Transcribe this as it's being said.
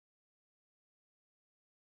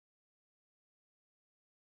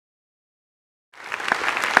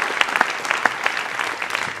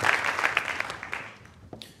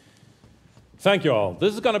Thank you all.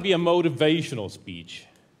 This is going to be a motivational speech.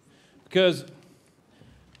 Because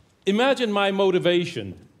imagine my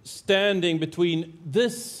motivation standing between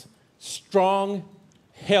this strong,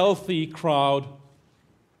 healthy crowd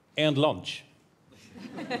and lunch.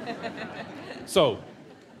 So,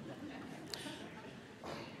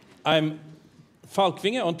 I'm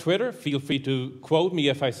Falkvinge on Twitter. Feel free to quote me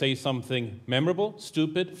if I say something memorable,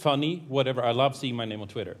 stupid, funny, whatever. I love seeing my name on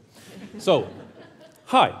Twitter. So,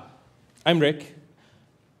 hi, I'm Rick.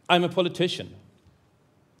 I'm a politician.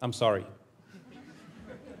 I'm sorry.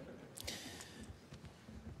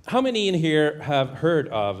 How many in here have heard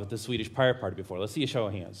of the Swedish Pirate Party before? Let's see a show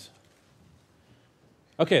of hands.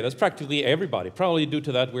 Okay, that's practically everybody. Probably due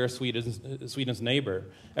to that, we're Sweden's neighbor.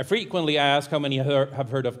 I frequently ask how many have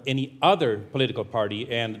heard of any other political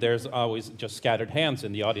party, and there's always just scattered hands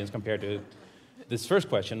in the audience compared to this first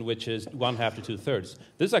question, which is 1/2 to 2/3.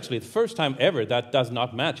 This is actually the first time ever that does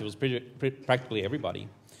not match. It was practically everybody.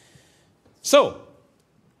 So,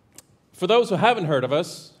 for those who haven't heard of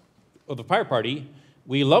us, of the Pirate Party,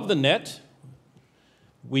 we love the net,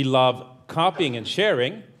 we love copying and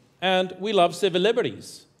sharing, and we love civil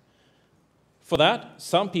liberties. For that,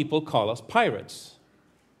 some people call us pirates,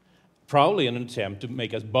 probably in an attempt to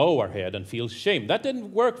make us bow our head and feel shame. That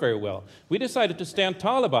didn't work very well. We decided to stand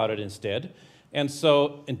tall about it instead, and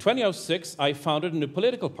so in 2006, I founded a new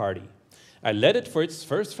political party. I led it for its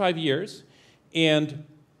first 5 years, and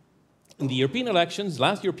in the European elections,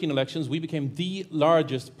 last European elections, we became the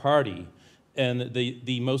largest party in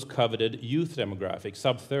the most coveted youth demographic,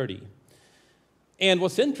 sub-30. And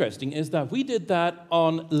what's interesting is that we did that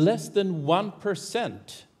on less than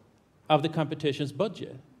 1% of the competition's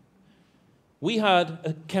budget. We had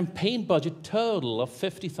a campaign budget total of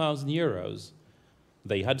 50,000 euros.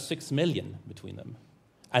 They had 6 million between them,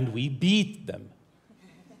 and we beat them.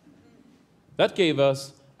 That gave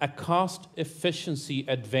us a cost efficiency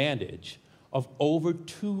advantage of over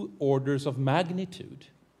 2 orders of magnitude.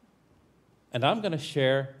 And I'm going to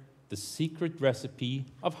share the secret recipe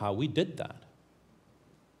of how we did that.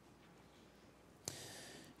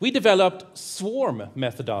 We developed swarm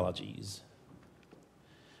methodologies,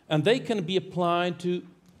 and they can be applied to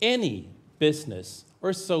any business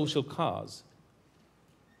or social cause.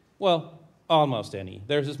 Well, almost any.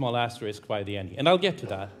 There's a small asterisk by the any, and I'll get to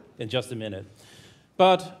that in just a minute.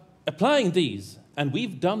 But applying these, and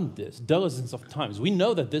we've done this dozens of times, we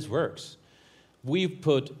know that this works. We've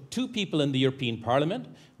put 2 people in the European Parliament.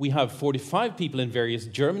 We have 45 people in various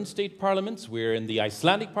German state parliaments. We're in the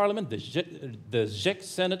Icelandic Parliament, the Czech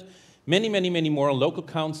Senate, many more local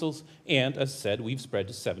councils, and as said, we've spread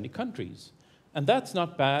to 70 countries. And that's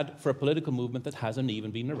not bad for a political movement that hasn't even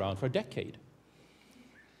been around for a decade.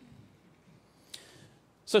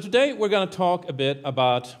 So today we're going to talk a bit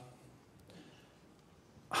about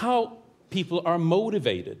how people are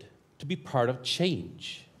motivated to be part of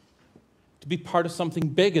change, to be part of something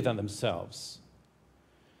bigger than themselves,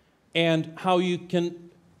 and how you can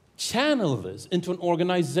channel this into an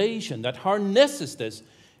organization that harnesses this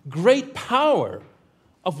great power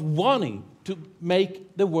of wanting to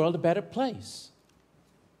make the world a better place,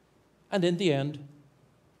 and in the end,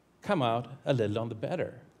 come out a little on the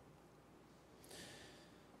better.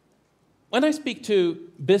 When I speak to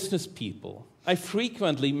business people, I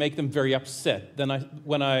frequently make them very upset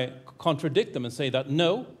when I contradict them and say that,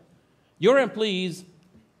 no, your employees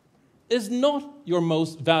is not your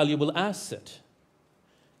most valuable asset.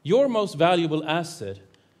 Your most valuable asset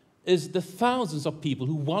is the thousands of people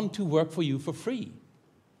who want to work for you for free,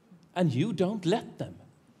 and you don't let them.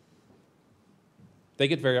 They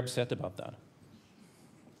get very upset about that.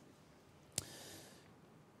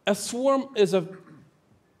 A swarm is a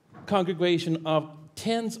congregation of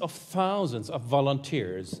tens of thousands of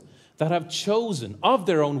volunteers that have chosen, of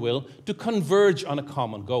their own will, to converge on a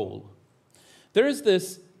common goal. There is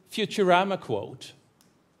this Futurama quote: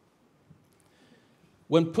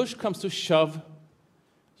 when push comes to shove,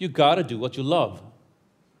 you gotta do what you love,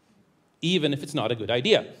 even if it's not a good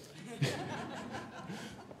idea.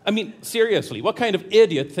 I mean, seriously, what kind of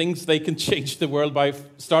idiot thinks they can change the world by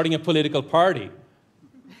starting a political party?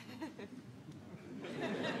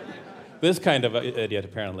 This kind of idiot,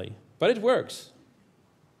 apparently. But it works.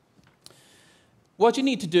 What you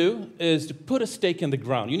need to do is to put a stake in the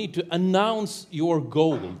ground. You need to announce your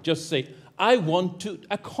goal. Just say, I want to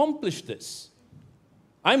accomplish this.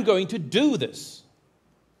 I'm going to do this.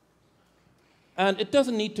 And it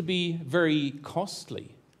doesn't need to be very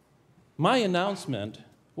costly. My announcement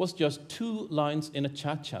was just 2 lines in a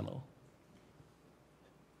chat channel.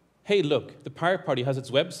 Hey, look, the Pirate Party has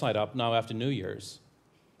its website up now after New Year's.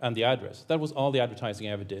 And the address. That was all the advertising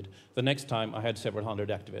I ever did. The next time, I had several hundred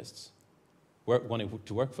activists. wanting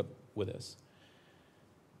to work with this.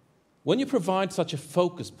 When you provide such a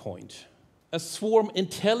focus point, a swarm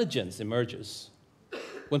intelligence emerges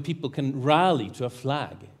when people can rally to a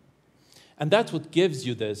flag. And that's what gives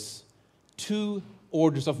you this 2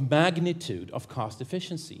 orders of magnitude of cost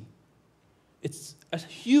efficiency. It's a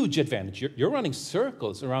huge advantage. You're running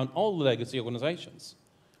circles around all the legacy organizations.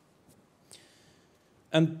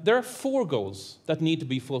 And there are 4 goals that need to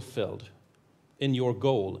be fulfilled in your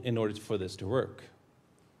goal in order for this to work.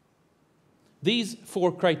 These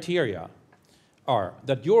 4 criteria are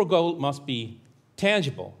that your goal must be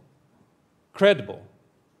tangible, credible,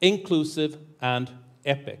 inclusive, and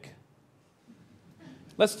epic.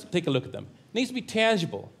 Let's take a look at them. It needs to be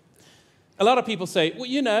tangible. A lot of people say, well,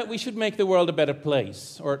 you know, we should make the world a better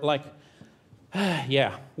place. Or like,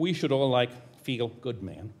 yeah, we should all like feel good,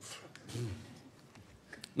 man.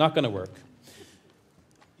 Not going to work.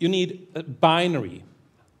 You need a binary.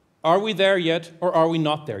 Are we there yet, or are we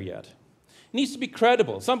not there yet? It needs to be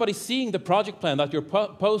credible. Somebody seeing the project plan that you're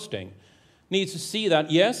posting needs to see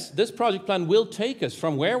that, yes, this project plan will take us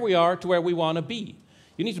from where we are to where we want to be.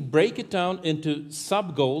 You need to break it down into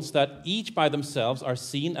sub-goals that each by themselves are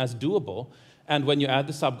seen as doable, and when you add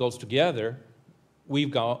the sub-goals together,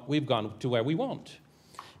 we've gone to where we want.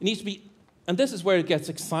 It needs to be, and this is where it gets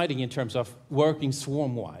exciting in terms of working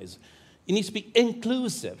swarm-wise. It needs to be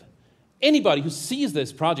inclusive. Anybody who sees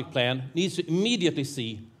this project plan needs to immediately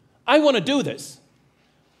see, I want to do this,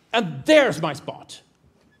 and there's my spot.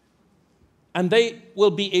 And they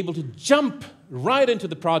will be able to jump right into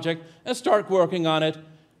the project and start working on it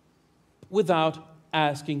without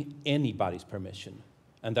asking anybody's permission.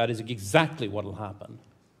 And that is exactly what will happen.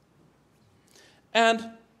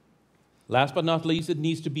 And last but not least, it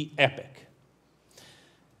needs to be epic.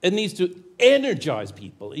 It needs to energize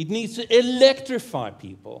people. It needs to electrify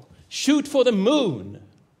people. Shoot for the moon.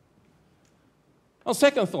 On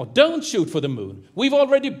second thought, don't shoot for the moon. We've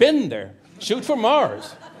already been there. Shoot for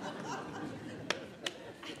Mars.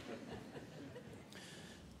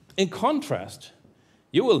 In contrast,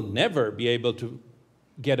 you will never be able to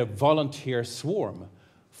get a volunteer swarm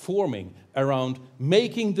forming around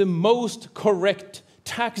making the most correct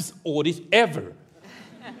tax audit ever.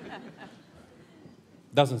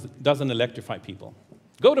 Doesn't electrify people.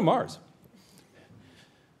 Go to Mars.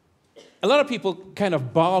 A lot of people kind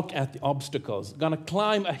of balk at the obstacles, gonna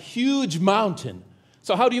climb a huge mountain.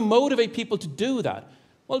 So how do you motivate people to do that?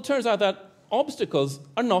 Well, it turns out that obstacles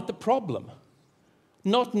are not the problem.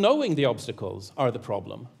 Not knowing the obstacles are the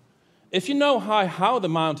problem. If you know how the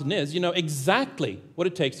mountain is, you know exactly what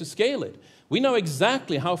it takes to scale it. We know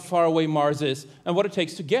exactly how far away Mars is and what it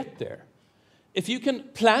takes to get there. If you can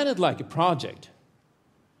plan it like a project,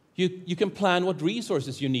 you can plan what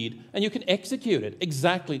resources you need, and you can execute it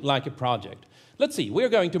exactly like a project. Let's see, we're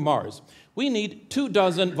going to Mars. We need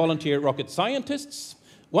 24 volunteer rocket scientists,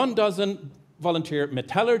 12 volunteer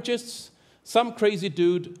metallurgists, some crazy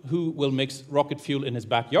dude who will mix rocket fuel in his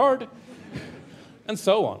backyard, and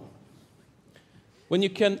so on. When you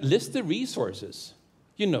can list the resources,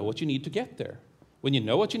 you know what you need to get there. When you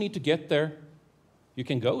know what you need to get there, you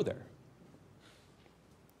can go there.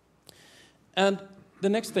 And the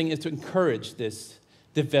next thing is to encourage this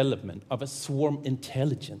development of a swarm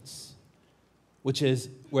intelligence, which is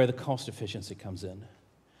where the cost efficiency comes in.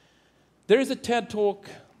 There is a TED talk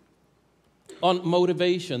on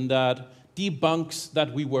motivation that debunks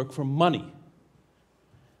that we work for money.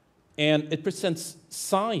 And it presents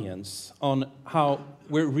science on how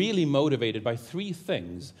we're really motivated by 3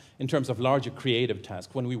 things in terms of larger creative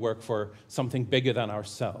tasks when we work for something bigger than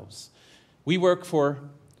ourselves. We work for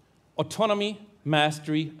autonomy,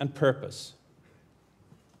 mastery, and purpose.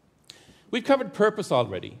 We've covered purpose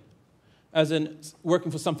already, as in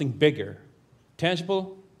working for something bigger,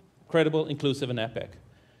 tangible, credible, inclusive, and epic.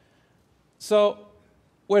 So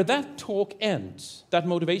where that talk ends, that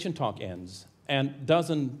motivation talk ends, and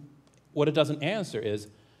what it doesn't answer is,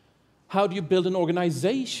 how do you build an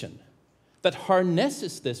organization that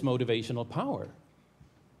harnesses this motivational power?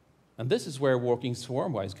 And this is where working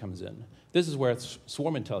swarm-wise comes in. This is where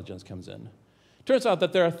swarm intelligence comes in. Turns out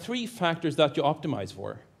that there are 3 factors that you optimize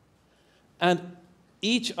for. And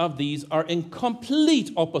each of these are in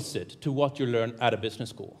complete opposite to what you learn at a business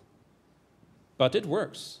school. But it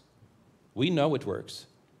works. We know it works.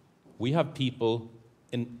 We have people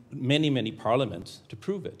in many, many parliaments to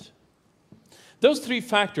prove it. Those 3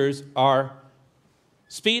 factors are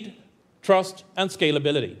speed, trust, and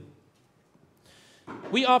scalability.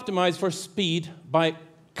 We optimize for speed by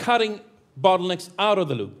cutting bottlenecks out of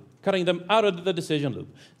the loop, cutting them out of the decision loop.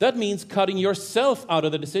 That means cutting yourself out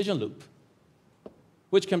of the decision loop,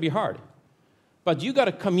 which can be hard. But you got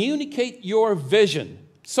to communicate your vision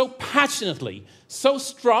so passionately, so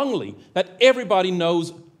strongly, that everybody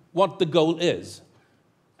knows what the goal is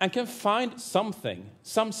and can find something,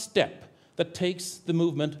 some step that takes the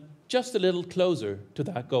movement just a little closer to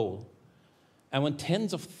that goal. And when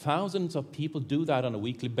tens of thousands of people do that on a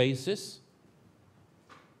weekly basis,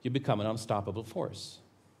 you become an unstoppable force.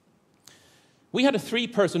 We had a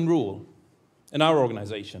 3-person rule in our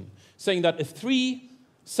organization, saying that if 3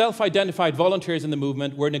 self-identified volunteers in the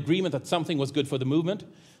movement were in agreement that something was good for the movement,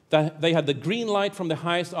 that they had the green light from the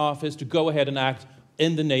highest office to go ahead and act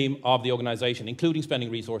in the name of the organization, including spending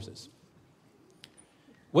resources.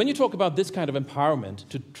 When you talk about this kind of empowerment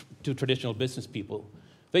to traditional business people,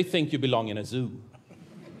 they think you belong in a zoo.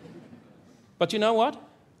 But you know what?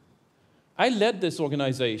 I led this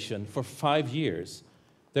organization for 5 years.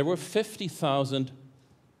 There were 50,000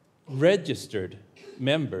 registered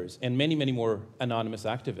members and many, many more anonymous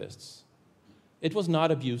activists. It was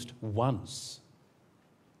not abused once.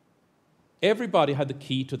 Everybody had the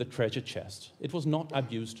key to the treasure chest. It was not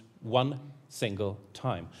abused one single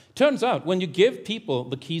time. Turns out, when you give people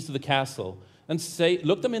the keys to the castle and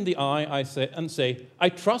look them in the eye and say, I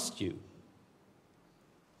trust you,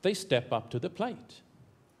 they step up to the plate.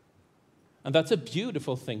 And that's a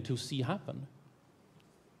beautiful thing to see happen.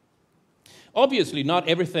 Obviously, not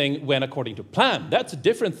everything went according to plan. That's a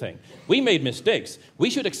different thing. We made mistakes. We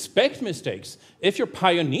should expect mistakes. If you're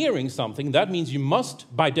pioneering something, that means you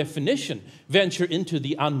must, by definition, venture into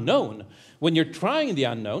the unknown. When you're trying the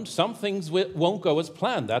unknown, some things won't go as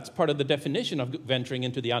planned. That's part of the definition of venturing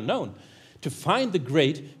into the unknown. To find the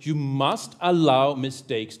great, you must allow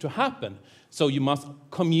mistakes to happen. So you must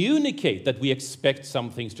communicate that we expect some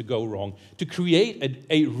things to go wrong to create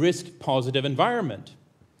a risk-positive environment.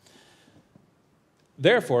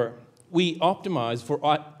 Therefore, we also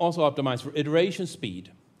optimize for iteration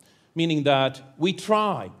speed, meaning that we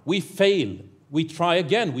try, we fail, we try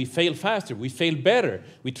again, we fail faster, we fail better,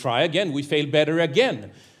 we try again, we fail better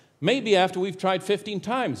again. Maybe after we've tried 15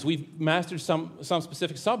 times, we've mastered some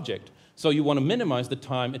specific subject. So you want to minimize the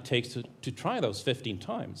time it takes to try those 15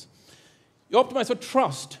 times. You optimize for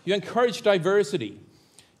trust. You encourage diversity.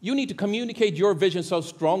 You need to communicate your vision so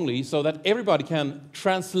strongly so that everybody can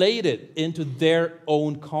translate it into their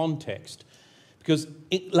own context. Because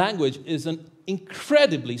language is an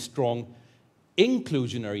incredibly strong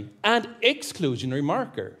inclusionary and exclusionary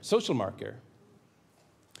marker, social marker.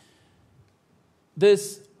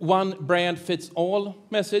 This one brand fits all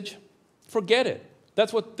message, forget it.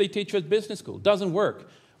 That's what they teach you at business school. Doesn't work.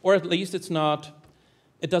 Or at least it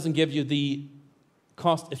doesn't give you the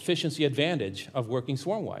cost efficiency advantage of working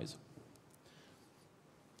swarm-wise.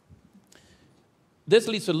 This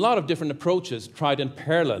leads to a lot of different approaches tried in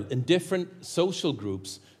parallel in different social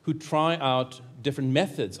groups who try out different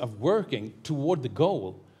methods of working toward the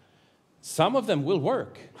goal. Some of them will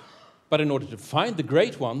work, but in order to find the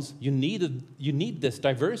great ones, you need this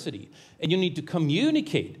diversity. And you need to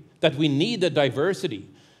communicate that we need the diversity.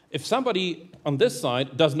 If somebody on this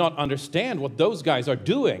side does not understand what those guys are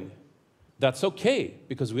doing, that's okay,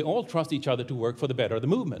 because we all trust each other to work for the better of the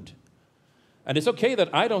movement. And it's okay that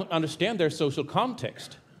I don't understand their social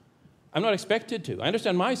context. I'm not expected to. I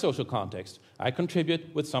understand my social context. I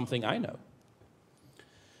contribute with something I know.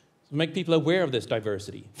 So make people aware of this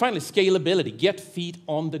diversity. Finally, scalability. Get feet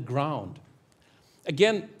on the ground.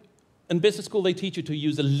 Again, in business school, they teach you to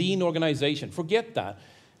use a lean organization. Forget that.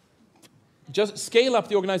 Just scale up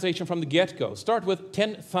the organization from the get-go. Start with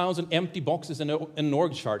 10,000 empty boxes in an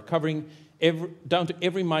org chart covering down to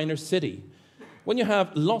every minor city. When you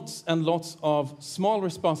have lots and lots of small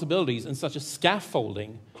responsibilities and such a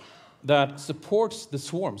scaffolding that supports the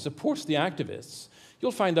swarm, supports the activists,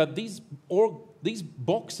 you'll find that these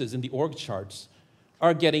boxes in the org charts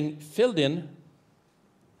are getting filled in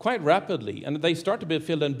quite rapidly, and they start to be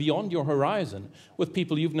filled in beyond your horizon with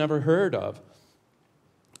people you've never heard of.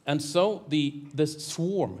 And so this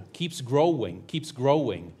swarm keeps growing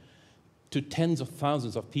to tens of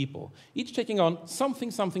thousands of people, each taking on something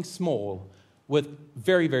small with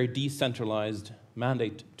very, very decentralized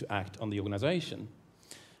mandate to act on the organization.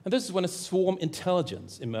 And this is when a swarm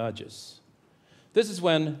intelligence emerges. This is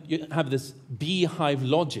when you have this beehive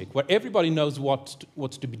logic, where everybody knows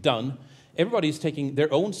what's to be done. Everybody is taking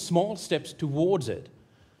their own small steps towards it.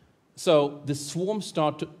 So the swarm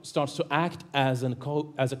starts to act as a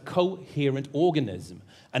coherent organism,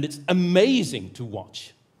 and it's amazing to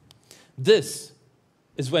watch. This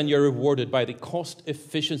is when you're rewarded by the cost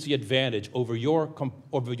efficiency advantage over your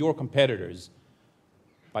competitors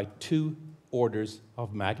by 2 orders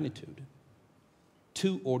of magnitude.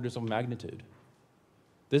 2 orders of magnitude.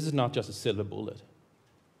 This is not just a silver bullet.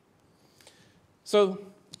 So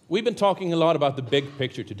we've been talking a lot about the big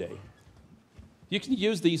picture today. You can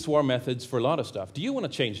use these swarm methods for a lot of stuff. Do you want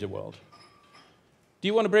to change the world? Do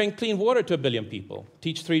you want to bring clean water to 1 billion people?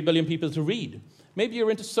 Teach 3 billion people to read? Maybe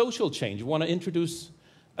you're into social change. You want to introduce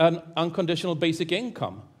an unconditional basic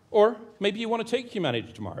income. Or maybe you want to take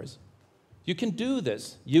humanity to Mars. You can do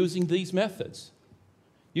this using these methods.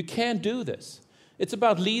 You can do this. It's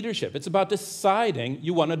about leadership. It's about deciding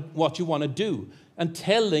what you want to do and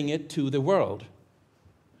telling it to the world.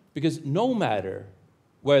 Because no matter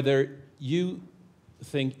whether you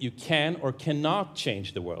think you can or cannot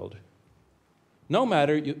change the world, no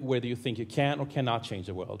matter whether you think you can or cannot change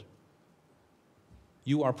the world,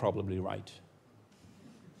 you are probably right.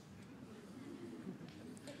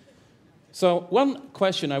 So one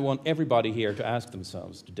question I want everybody here to ask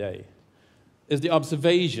themselves today is the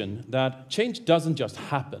observation that change doesn't just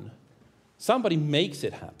happen. Somebody makes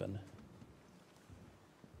it happen.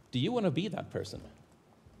 Do you want to be that person?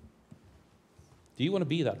 Do you want to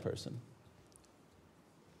be that person?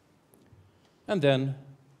 And then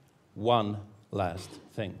one last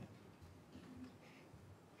thing.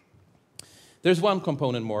 There's one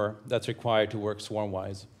component more that's required to work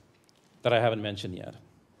swarm-wise that I haven't mentioned yet.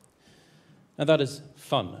 And that is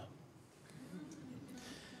fun.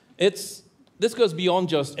 This goes beyond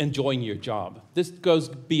just enjoying your job. This goes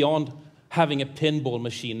beyond having a pinball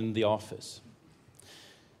machine in the office.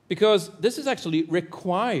 Because this is actually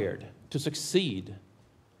required to succeed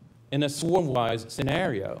in a swarm-wise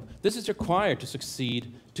scenario. This is required to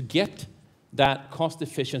succeed to get that cost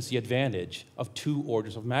efficiency advantage of 2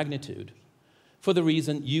 orders of magnitude, for the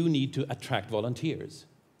reason you need to attract volunteers.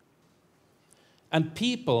 And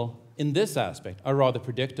people in this aspect are rather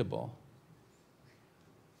predictable.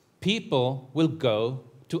 People will go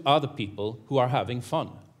to other people who are having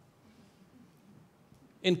fun.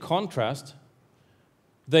 In contrast,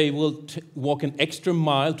 they will walk an extra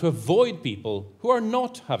mile to avoid people who are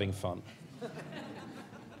not having fun.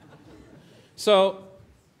 So,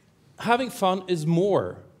 having fun is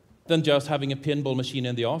more than just having a pinball machine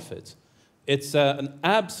in the office. It's an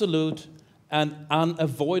absolute and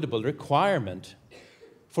unavoidable requirement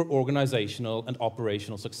for organizational and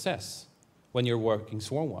operational success when you're working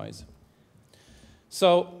swarm-wise.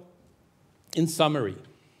 So, in summary,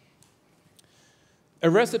 a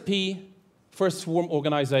recipe for a swarm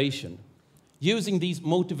organization using these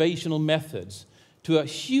motivational methods to a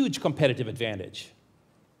huge competitive advantage.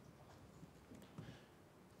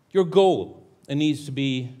 Your goal, it needs to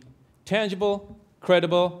be tangible,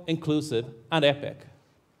 credible, inclusive, and epic.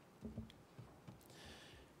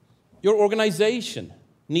 Your organization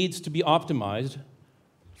needs to be optimized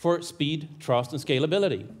for speed, trust, and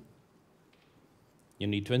scalability. You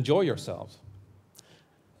need to enjoy yourselves.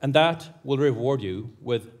 And that will reward you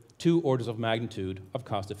with 2 orders of magnitude of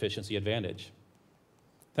cost efficiency advantage.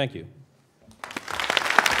 Thank you.